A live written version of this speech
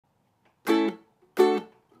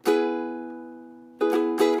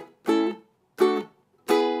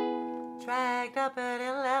Dragged up at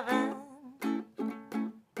 11.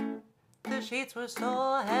 The sheets were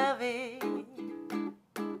so heavy.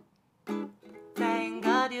 Thank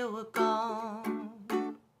God you were gone.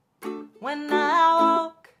 When I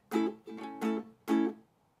woke,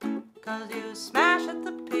 'cause you smashed at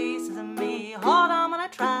the pieces of me. Hold on when I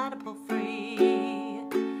try to pull free.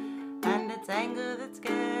 And it's anger that's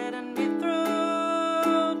getting me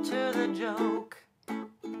through to the joke.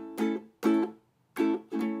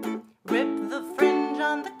 Rip the fringe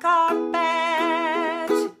on the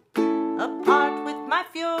carpet apart with my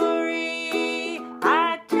fury.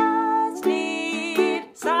 I just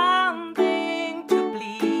need something to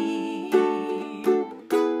bleed.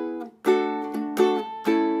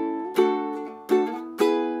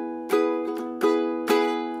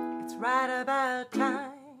 It's right about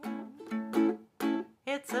time.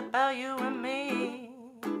 It's about you and me.